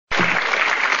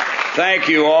Thank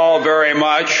you all very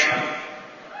much,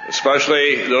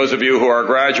 especially those of you who are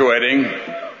graduating.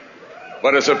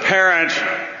 But as a parent,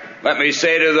 let me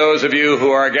say to those of you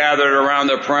who are gathered around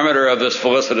the perimeter of this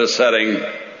felicitous setting,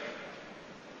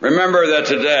 remember that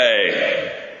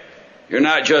today, you're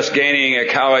not just gaining a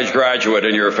college graduate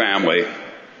in your family,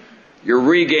 you're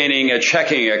regaining a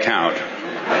checking account.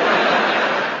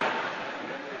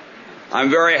 I'm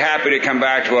very happy to come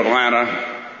back to Atlanta.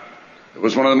 It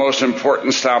was one of the most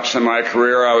important stops in my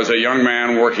career. I was a young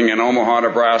man working in Omaha,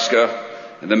 Nebraska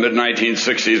in the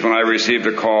mid-1960s when I received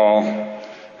a call,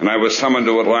 and I was summoned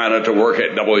to Atlanta to work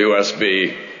at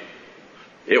WSB.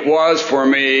 It was, for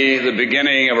me, the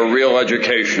beginning of a real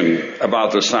education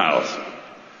about the South.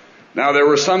 Now, there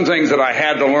were some things that I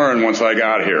had to learn once I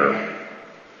got here.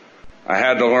 I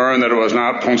had to learn that it was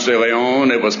not Ponce de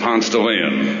Leon, it was Ponce de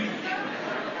Leon.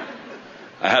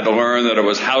 I had to learn that it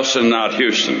was Houston, not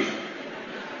Houston.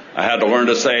 I had to learn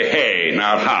to say hey,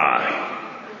 not hi.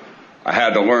 I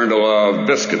had to learn to love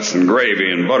biscuits and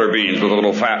gravy and butter beans with a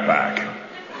little fat back.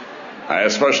 I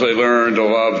especially learned to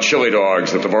love chili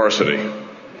dogs at the Varsity.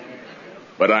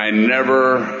 But I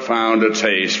never found a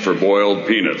taste for boiled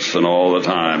peanuts in all the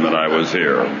time that I was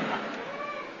here.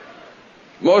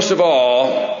 Most of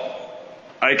all,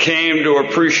 I came to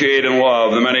appreciate and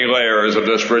love the many layers of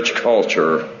this rich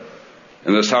culture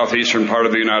in the southeastern part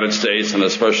of the United States, and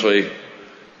especially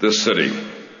this city,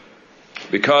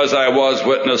 because I was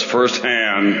witness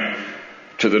firsthand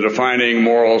to the defining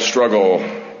moral struggle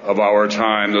of our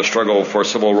time, the struggle for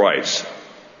civil rights.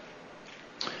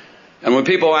 And when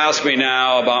people ask me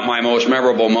now about my most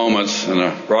memorable moments in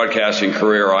a broadcasting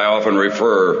career, I often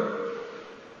refer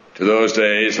to those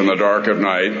days in the dark of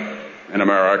night in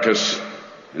Americus,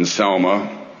 in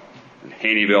Selma, in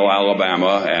Haneyville,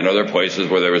 Alabama, and other places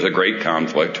where there was a great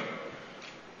conflict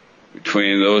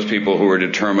between those people who were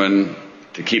determined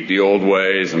to keep the old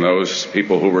ways and those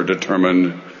people who were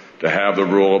determined to have the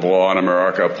rule of law in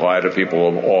America apply to people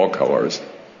of all colors.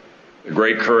 The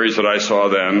great courage that I saw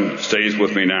then stays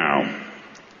with me now.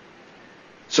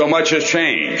 So much has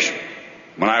changed.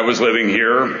 When I was living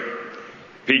here,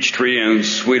 Peachtree and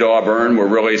Sweet Auburn were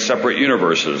really separate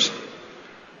universes.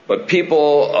 But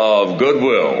people of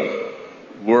goodwill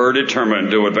were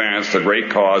determined to advance the great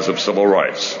cause of civil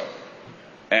rights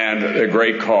and the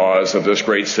great cause of this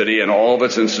great city and all of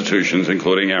its institutions,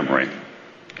 including Emory.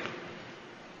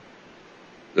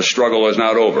 The struggle is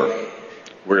not over.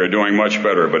 We are doing much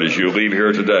better, but as you leave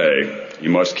here today, you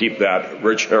must keep that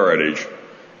rich heritage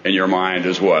in your mind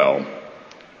as well.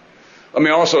 Let me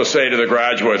also say to the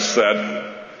graduates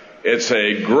that it's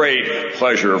a great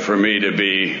pleasure for me to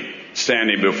be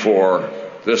standing before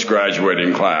this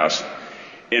graduating class.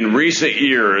 In recent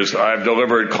years, I've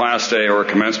delivered Class Day or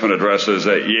commencement addresses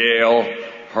at Yale,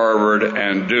 Harvard,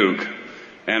 and Duke.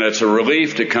 And it's a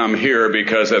relief to come here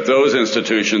because at those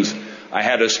institutions, I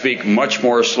had to speak much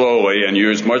more slowly and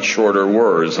use much shorter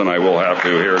words than I will have to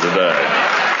here today.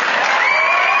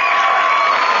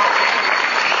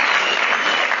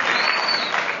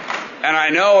 And I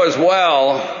know as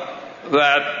well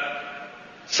that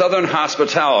Southern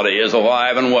hospitality is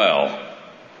alive and well.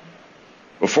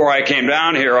 Before I came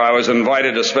down here, I was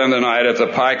invited to spend the night at the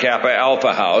Pi Kappa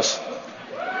Alpha House.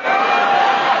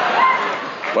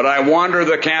 But I wandered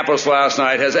the campus last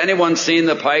night. Has anyone seen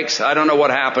the Pikes? I don't know what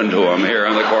happened to them here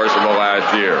in the course of the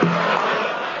last year.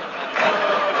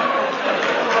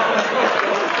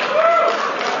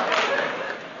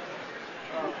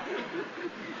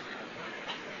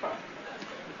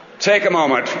 Take a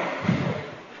moment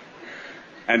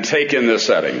and take in this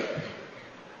setting.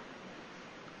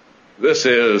 This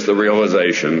is the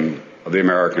realization of the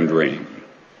American dream.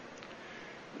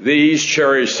 These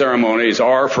cherished ceremonies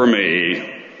are, for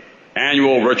me,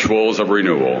 annual rituals of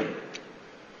renewal.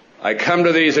 I come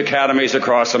to these academies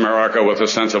across America with a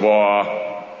sense of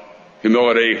awe,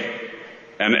 humility,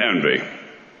 and envy.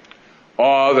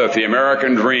 Awe that the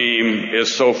American dream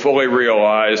is so fully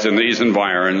realized in these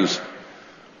environs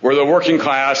where the working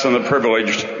class and the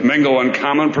privileged mingle in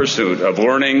common pursuit of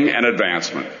learning and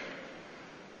advancement,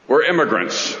 where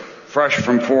immigrants, fresh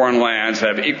from foreign lands,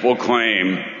 have equal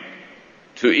claim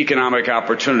to economic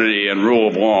opportunity and rule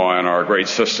of law in our great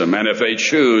system. And if they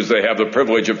choose, they have the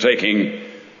privilege of taking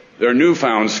their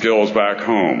newfound skills back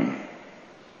home.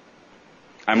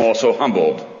 I'm also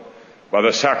humbled by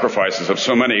the sacrifices of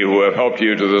so many who have helped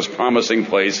you to this promising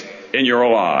place in your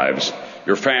lives,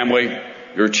 your family,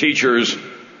 your teachers,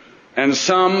 and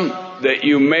some that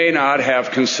you may not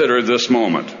have considered this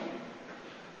moment.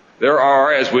 There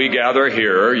are, as we gather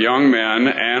here, young men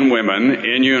and women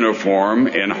in uniform,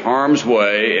 in harm's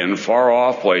way, in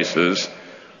far-off places,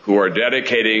 who are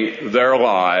dedicating their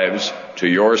lives to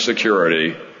your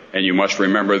security, and you must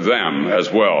remember them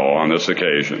as well on this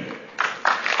occasion.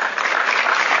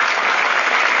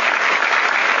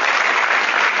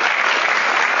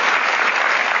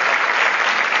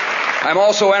 I'm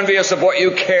also envious of what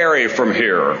you carry from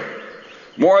here.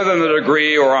 More than the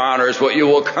degree or honors, what you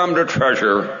will come to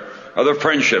treasure are the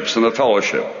friendships and the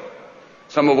fellowship,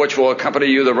 some of which will accompany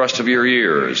you the rest of your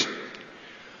years.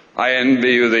 I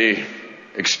envy you the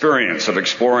experience of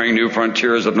exploring new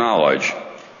frontiers of knowledge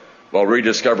while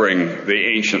rediscovering the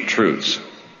ancient truths.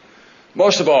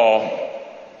 Most of all,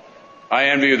 I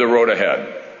envy you the road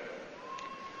ahead.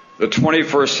 The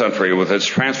 21st century, with its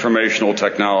transformational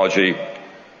technology,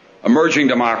 emerging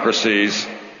democracies,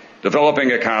 developing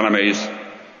economies,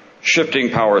 shifting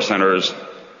power centers,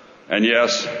 and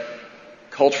yes,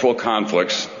 cultural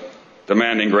conflicts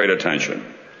demanding great attention.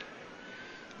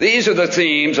 These are the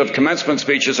themes of commencement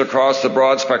speeches across the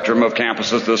broad spectrum of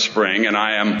campuses this spring, and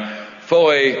I am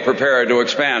fully prepared to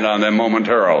expand on them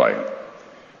momentarily.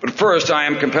 But first, I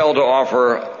am compelled to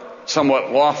offer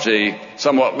somewhat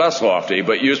less lofty,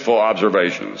 but useful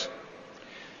observations.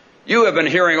 You have been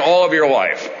hearing all of your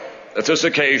life that this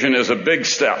occasion is a big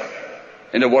step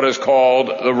into what is called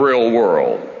the real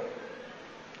world.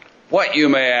 What, you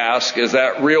may ask, is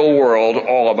that real world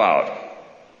all about?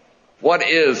 What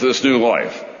is this new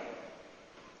life?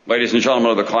 Ladies and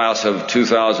gentlemen of the class of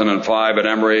 2005 at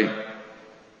Emory,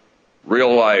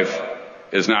 real life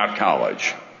is not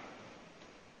college.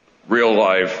 Real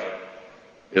life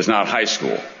is not high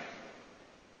school.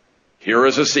 Here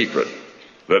is a secret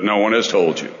that no one has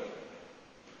told you.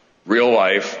 Real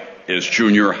life is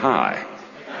junior high.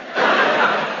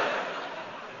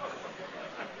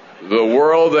 The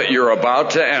world that you're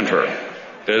about to enter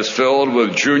is filled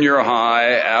with junior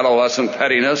high adolescent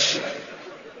pettiness,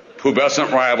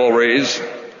 pubescent rivalries,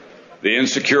 the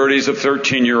insecurities of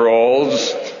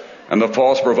 13-year-olds, and the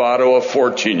false bravado of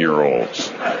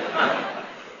 14-year-olds.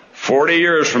 40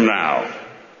 years from now,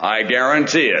 I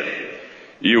guarantee it,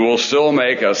 you will still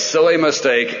make a silly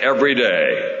mistake every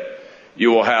day.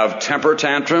 You will have temper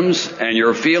tantrums, and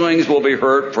your feelings will be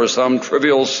hurt for some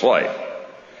trivial slight.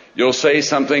 You'll say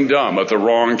something dumb at the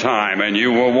wrong time, and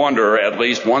you will wonder at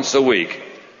least once a week,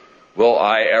 will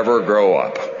I ever grow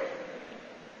up?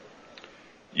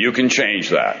 You can change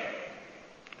that.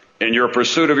 In your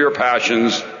pursuit of your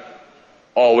passions,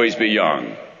 always be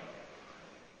young.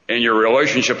 In your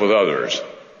relationship with others,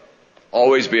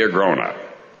 always be a grown-up.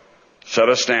 Set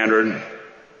a standard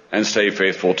and stay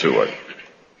faithful to it.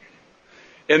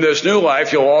 In this new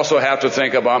life, you'll also have to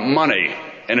think about money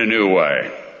in a new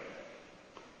way.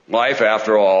 Life,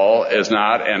 after all, is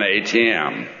not an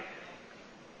ATM.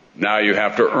 Now you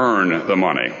have to earn the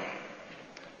money.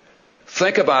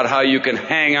 Think about how you can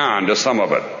hang on to some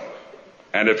of it.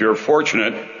 And if you're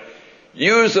fortunate,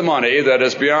 use the money that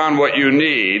is beyond what you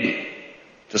need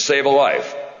to save a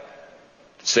life,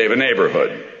 to save a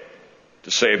neighborhood,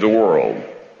 to save the world.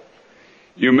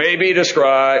 You may be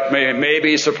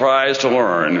surprised to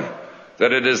learn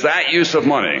that it is that use of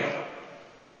money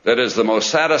that is the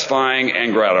most satisfying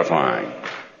and gratifying.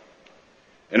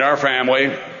 In our family,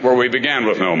 where we began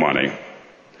with no money,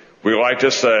 we like to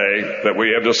say that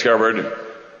we have discovered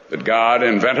that God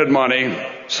invented money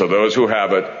so those who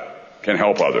have it can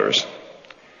help others.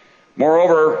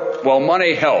 Moreover, while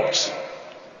money helps,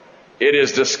 it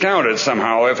is discounted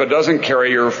somehow if it doesn't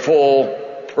carry your full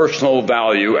personal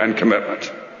value and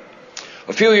commitment.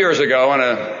 A few years ago, in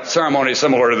a ceremony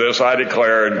similar to this, I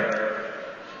declared,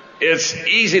 it's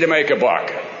easy to make a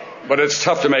buck, but it's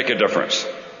tough to make a difference.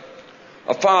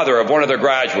 A father of one of the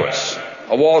graduates,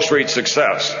 a Wall Street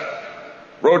success,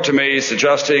 wrote to me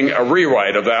suggesting a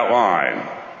rewrite of that line.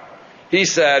 He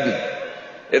said,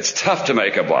 it's tough to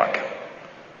make a buck,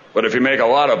 but if you make a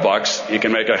lot of bucks, you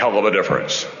can make a hell of a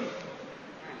difference.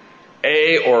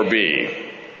 A or B,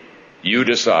 you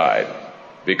decide,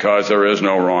 because there is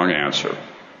no wrong answer.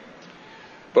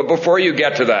 But before you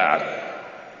get to that,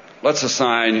 let's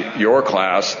assign your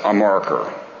class a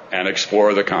marker and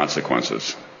explore the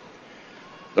consequences.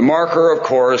 The marker, of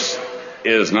course,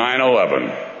 is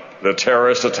 9/11, the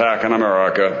terrorist attack on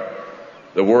America,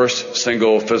 the worst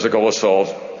single physical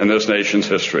assault in this nation's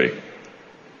history.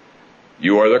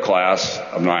 You are the class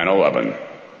of 9/11.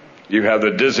 You have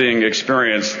the dizzying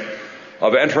experience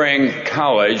of entering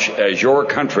college as your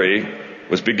country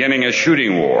was beginning a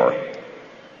shooting war,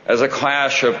 as a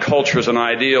clash of cultures and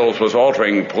ideals was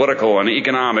altering political and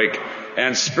economic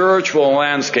and spiritual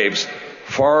landscapes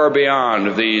far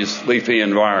beyond these leafy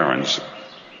environs.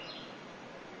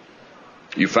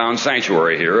 You found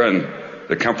sanctuary here and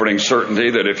the comforting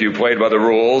certainty that if you played by the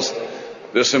rules,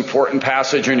 This important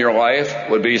passage in your life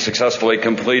would be successfully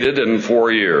completed in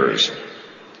 4 years.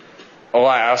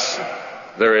 Alas,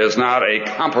 there is not a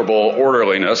comparable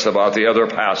orderliness about the other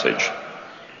passage,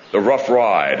 the rough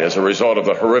ride as a result of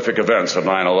the horrific events of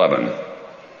 9/11.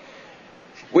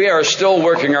 We are still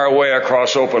working our way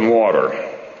across open water,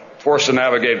 forced to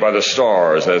navigate by the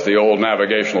stars as the old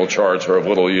navigational charts are of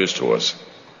little use to us.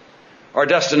 Our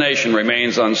destination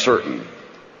remains uncertain.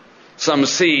 Some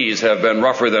seas have been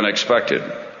rougher than expected.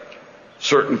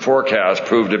 Certain forecasts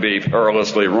prove to be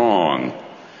perilously wrong.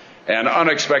 And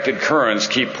unexpected currents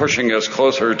keep pushing us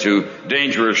closer to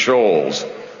dangerous shoals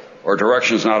or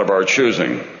directions not of our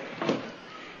choosing.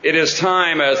 It is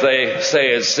time, as they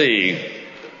say at sea,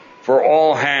 for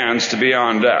all hands to be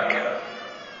on deck.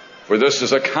 For this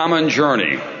is a common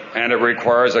journey, and it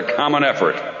requires a common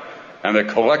effort and the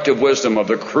collective wisdom of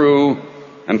the crew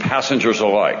and passengers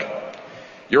alike.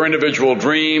 Your individual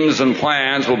dreams and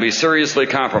plans will be seriously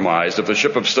compromised if the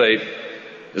ship of state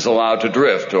is allowed to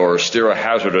drift or steer a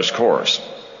hazardous course.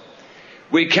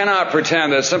 We cannot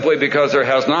pretend that simply because there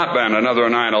has not been another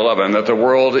 9/11 that the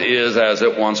world is as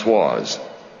it once was.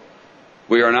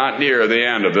 We are not near the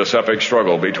end of this epic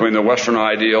struggle between the Western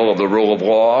ideal of the rule of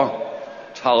law,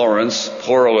 tolerance,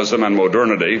 pluralism, and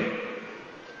modernity,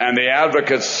 and the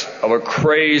advocates of a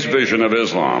crazed vision of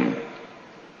Islam.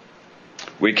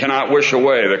 We cannot wish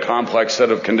away the complex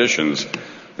set of conditions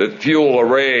that fuel a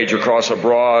rage across a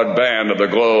broad band of the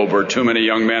globe where too many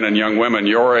young men and young women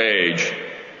your age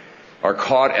are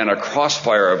caught in a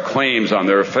crossfire of claims on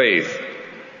their faith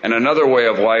and another way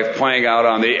of life playing out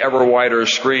on the ever wider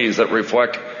screens that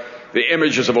reflect the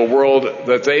images of a world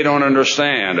that they don't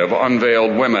understand, of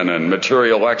unveiled women and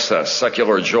material excess,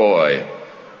 secular joy,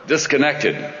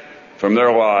 disconnected from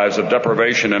their lives of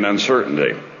deprivation and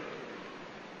uncertainty.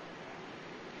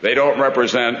 They don't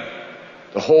represent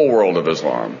the whole world of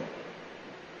Islam,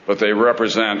 but they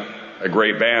represent a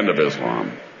great band of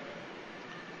Islam.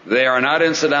 They are not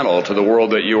incidental to the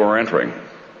world that you are entering.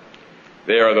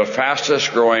 They are the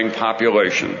fastest growing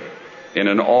population in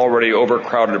an already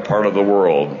overcrowded part of the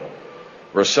world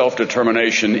where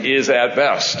self-determination is at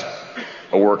best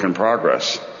a work in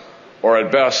progress, or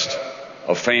at best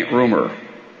a faint rumor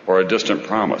or a distant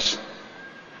promise.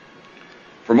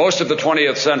 For most of the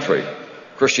 20th century,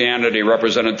 Christianity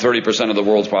represented 30% of the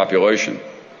world's population,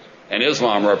 and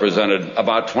Islam represented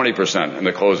about 20% in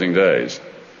the closing days.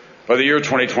 By the year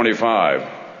 2025,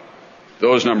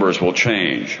 those numbers will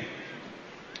change.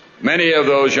 Many of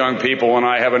those young people, and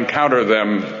I have encountered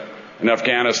them in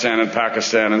Afghanistan and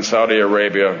Pakistan and Saudi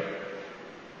Arabia, in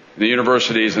the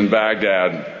universities in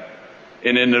Baghdad,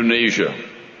 in Indonesia,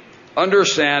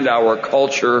 understand our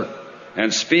culture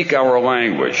and speak our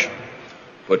language,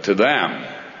 but to them,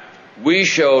 we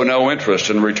show no interest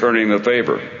in returning the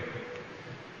favor.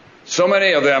 So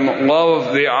many of them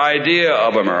love the idea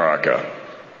of America,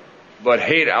 but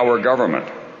hate our government,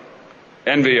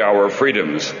 envy our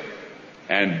freedoms,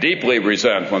 and deeply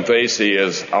resent what they see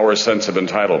as our sense of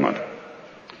entitlement.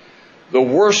 The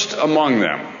worst among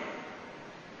them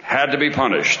had to be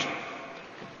punished,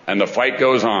 and the fight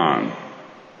goes on.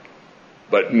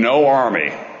 But no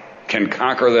army can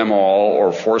conquer them all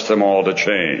or force them all to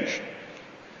change.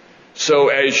 So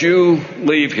as you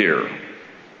leave here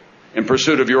in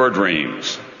pursuit of your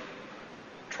dreams,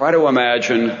 try to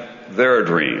imagine their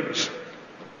dreams.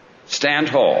 Stand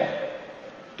tall.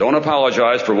 Don't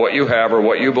apologize for what you have or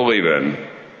what you believe in,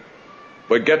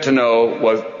 but get to know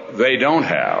what they don't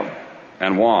have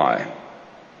and why.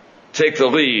 Take the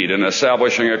lead in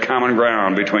establishing a common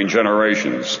ground between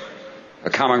generations, a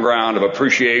common ground of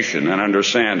appreciation and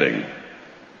understanding,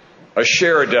 a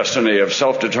shared destiny of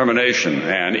self-determination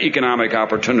and economic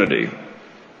opportunity.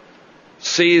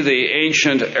 See the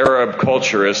ancient Arab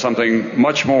culture as something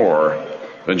much more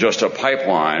than just a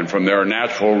pipeline from their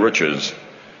natural riches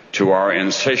to our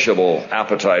insatiable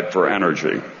appetite for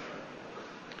energy.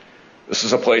 This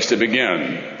is a place to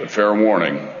begin, but fair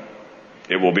warning,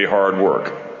 it will be hard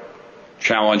work,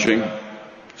 challenging,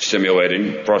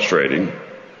 stimulating, frustrating,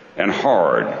 and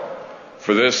hard.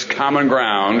 For this common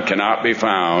ground cannot be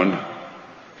found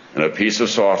in a piece of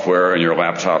software in your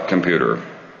laptop computer.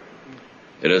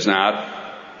 It is not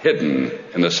hidden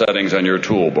in the settings on your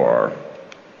toolbar.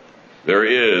 There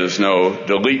is no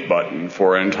delete button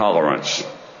for intolerance,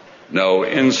 no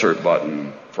insert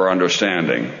button for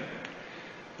understanding.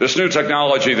 This new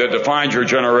technology that defines your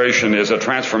generation is a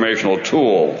transformational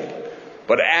tool,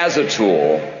 but as a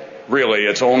tool, really,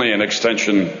 it's only an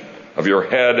extension of your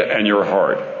head and your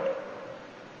heart.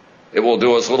 It will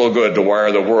do us little good to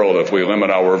wire the world if we limit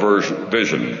our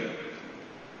vision.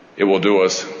 It will do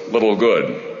us little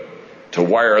good to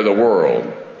wire the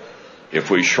world if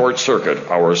we short-circuit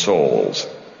our souls.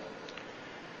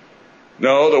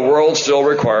 No, the world still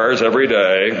requires every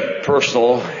day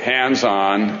personal,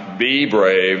 hands-on, be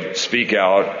brave, speak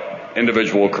out,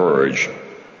 individual courage.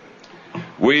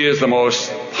 We, as the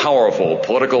most powerful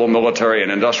political, military,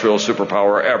 and industrial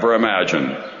superpower ever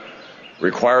imagined,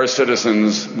 require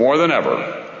citizens more than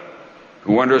ever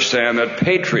who understand that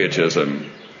patriotism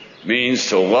means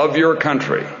to love your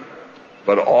country,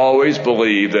 but always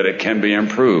believe that it can be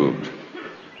improved,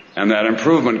 and that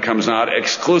improvement comes not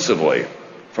exclusively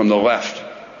from the left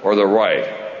or the right,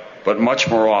 but much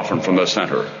more often from the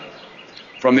center.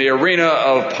 From the arena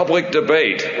of public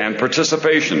debate and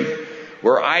participation,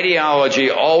 where ideology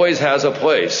always has a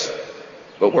place,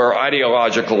 but where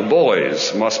ideological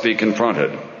bullies must be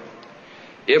confronted.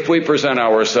 If we present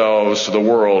ourselves to the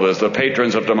world as the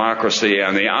patrons of democracy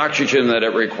and the oxygen that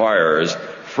it requires,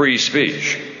 free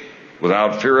speech,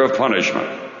 without fear of punishment,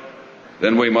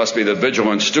 then we must be the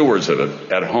vigilant stewards of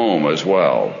it at home as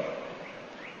well.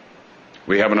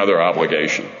 We have another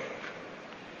obligation.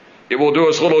 It will do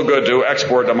us little good to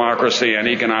export democracy and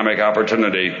economic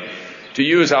opportunity, to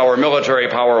use our military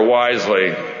power wisely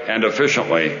and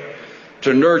efficiently,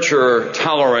 to nurture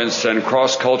tolerance and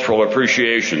cross-cultural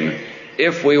appreciation,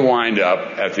 if we wind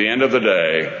up, at the end of the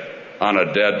day, on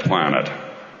a dead planet.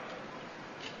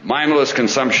 Mindless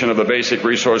consumption of the basic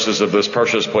resources of this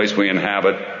precious place we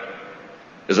inhabit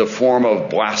is a form of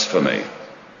blasphemy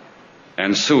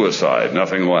and suicide,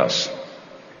 nothing less.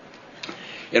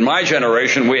 In my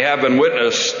generation, we have been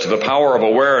witness to the power of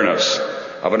awareness,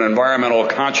 of an environmental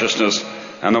consciousness,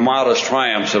 and the modest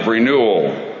triumphs of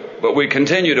renewal, but we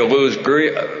continue to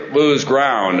lose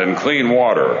ground in clean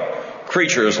water,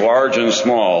 creatures large and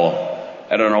small,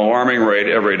 at an alarming rate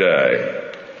every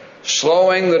day.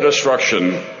 Slowing the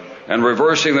destruction and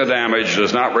reversing the damage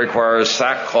does not require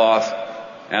sackcloth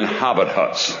and hobbit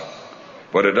huts,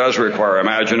 but it does require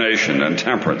imagination and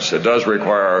temperance. It does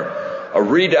require a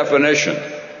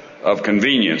redefinition of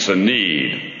convenience and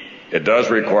need. It does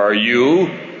require you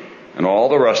and all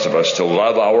the rest of us to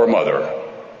love our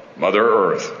Mother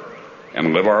Earth,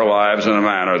 and live our lives in a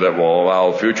manner that will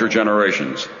allow future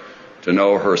generations to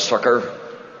know her succor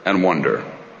and wonder.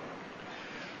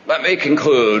 Let me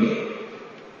conclude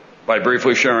by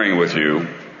briefly sharing with you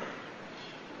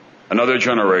another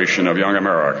generation of young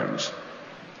Americans.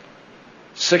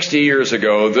 60 years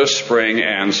ago, this spring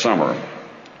and summer,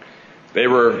 they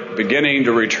were beginning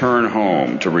to return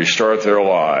home to restart their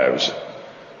lives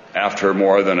after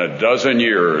more than a dozen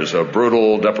years of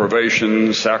brutal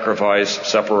deprivation, sacrifice,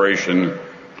 separation,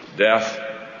 death,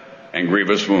 and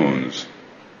grievous wounds.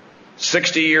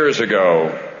 60 years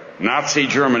ago, Nazi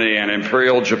Germany and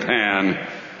Imperial Japan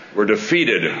were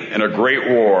defeated in a great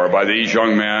war by these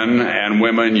young men and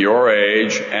women your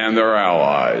age and their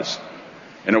allies,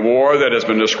 in a war that has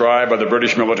been described by the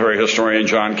British military historian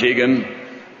John Keegan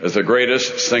as the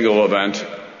greatest single event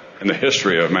in the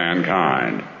history of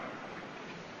mankind.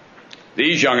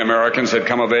 These young Americans had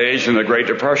come of age in the Great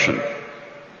Depression,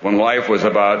 when life was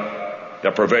about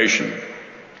deprivation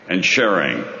and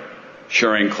sharing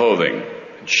clothing,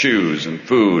 and shoes and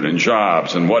food and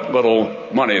jobs and what little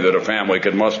money that a family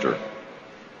could muster.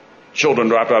 Children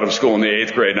dropped out of school in the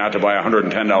 8th grade not to buy a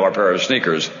 $110 pair of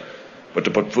sneakers, but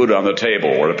to put food on the table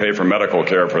or to pay for medical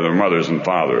care for their mothers and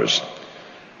fathers.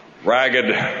 Ragged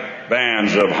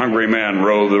bands of hungry men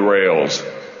rode the rails,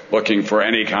 looking for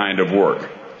any kind of work.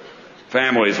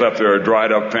 Families left their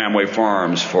dried-up family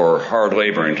farms for hard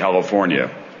labor in California.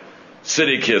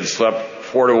 City kids slept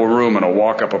 4 to a room in a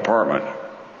walk-up apartment.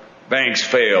 Banks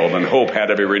failed, and hope had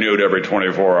to be renewed every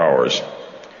 24 hours.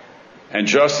 And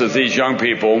just as these young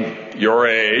people, your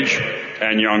age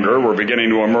and younger, were beginning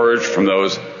to emerge from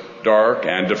those dark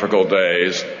and difficult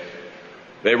days,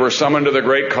 they were summoned to the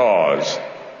great cause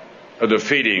of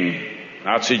defeating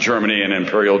Nazi Germany and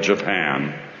Imperial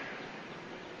Japan.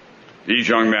 These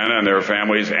young men and their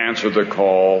families answered the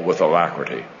call with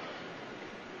alacrity.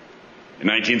 In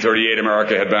 1938,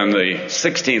 America had been the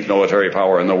 16th military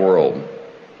power in the world.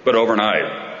 But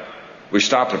overnight, we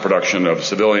stopped the production of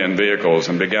civilian vehicles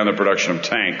and began the production of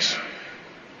tanks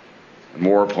and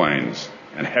warplanes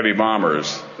and heavy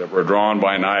bombers that were drawn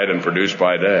by night and produced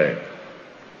by day.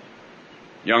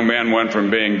 Young men went from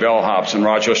being bellhops in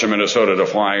Rochester, Minnesota, to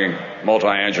flying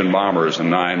multi-engine bombers in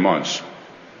 9 months.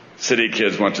 City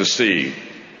kids went to sea.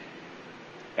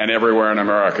 And everywhere in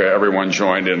America, everyone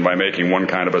joined in by making one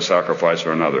kind of a sacrifice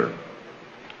or another.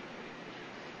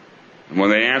 And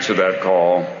when they answered that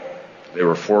call, they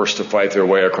were forced to fight their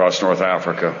way across North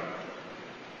Africa,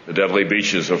 the deadly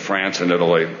beaches of France and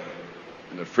Italy,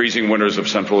 and the freezing winters of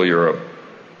Central Europe.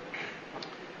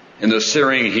 In the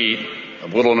searing heat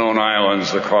of little-known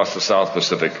islands across the South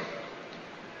Pacific,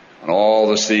 on all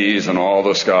the seas and all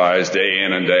the skies, day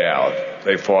in and day out.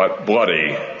 They fought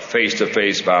bloody,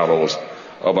 face-to-face battles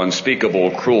of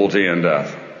unspeakable cruelty and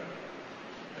death.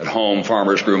 At home,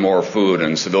 farmers grew more food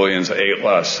and civilians ate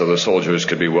less so the soldiers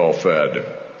could be well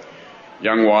fed.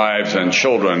 Young wives and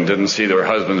children didn't see their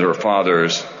husbands or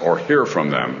fathers or hear from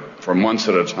them for months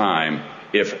at a time,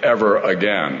 if ever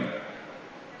again.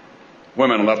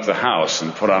 Women left the house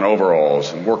and put on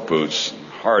overalls and work boots and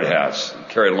hard hats and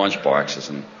carried lunch boxes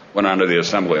and went onto the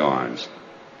assembly lines.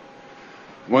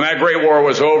 When that great war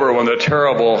was over, when the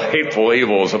terrible, hateful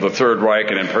evils of the Third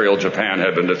Reich and Imperial Japan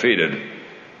had been defeated,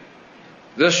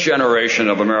 this generation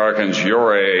of Americans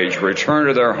your age returned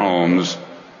to their homes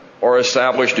or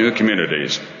established new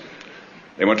communities.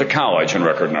 They went to college in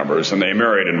record numbers, and they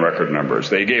married in record numbers.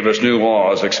 They gave us new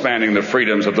laws, expanding the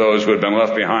freedoms of those who had been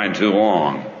left behind too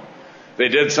long. They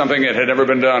did something that had never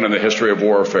been done in the history of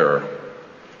warfare.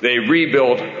 They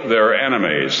rebuilt their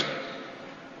enemies.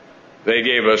 They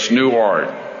gave us new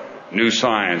art, new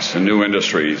science, and new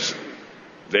industries.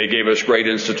 They gave us great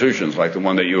institutions like the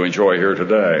one that you enjoy here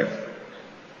today.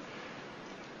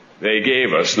 They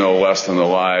gave us no less than the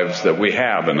lives that we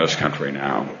have in this country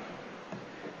now.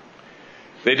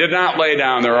 They did not lay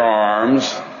down their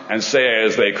arms and say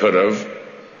as they could have,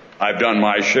 "I've done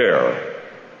my share."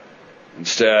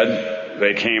 Instead,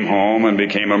 they came home and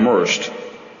became immersed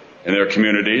in their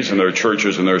communities, in their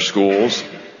churches, and their schools.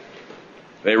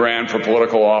 They ran for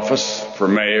political office, for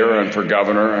mayor and for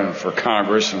governor and for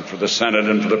Congress and for the Senate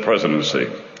and for the presidency.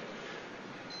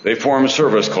 They formed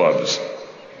service clubs,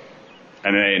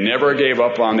 and they never gave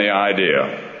up on the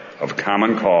idea of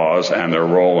common cause and their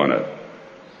role in it.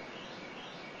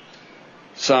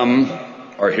 Some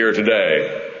are here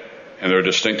today in their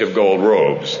distinctive gold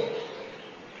robes.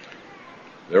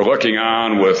 They're looking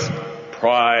on with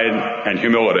pride and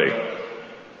humility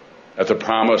at the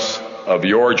promise of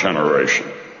your generation,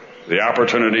 the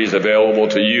opportunities available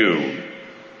to you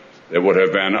that would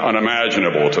have been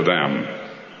unimaginable to them.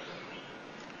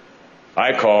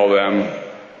 I call them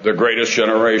the greatest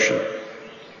generation.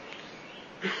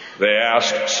 They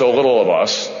ask so little of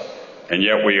us, and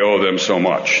yet we owe them so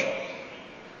much.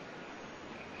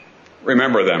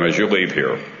 Remember them as you leave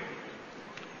here.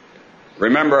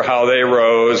 Remember how they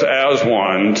rose as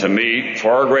one to meet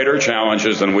far greater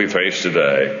challenges than we face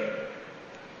today.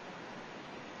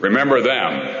 Remember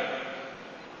them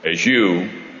as you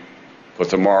put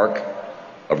the mark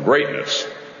of greatness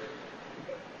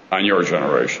on your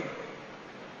generation.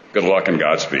 Good luck and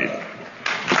Godspeed.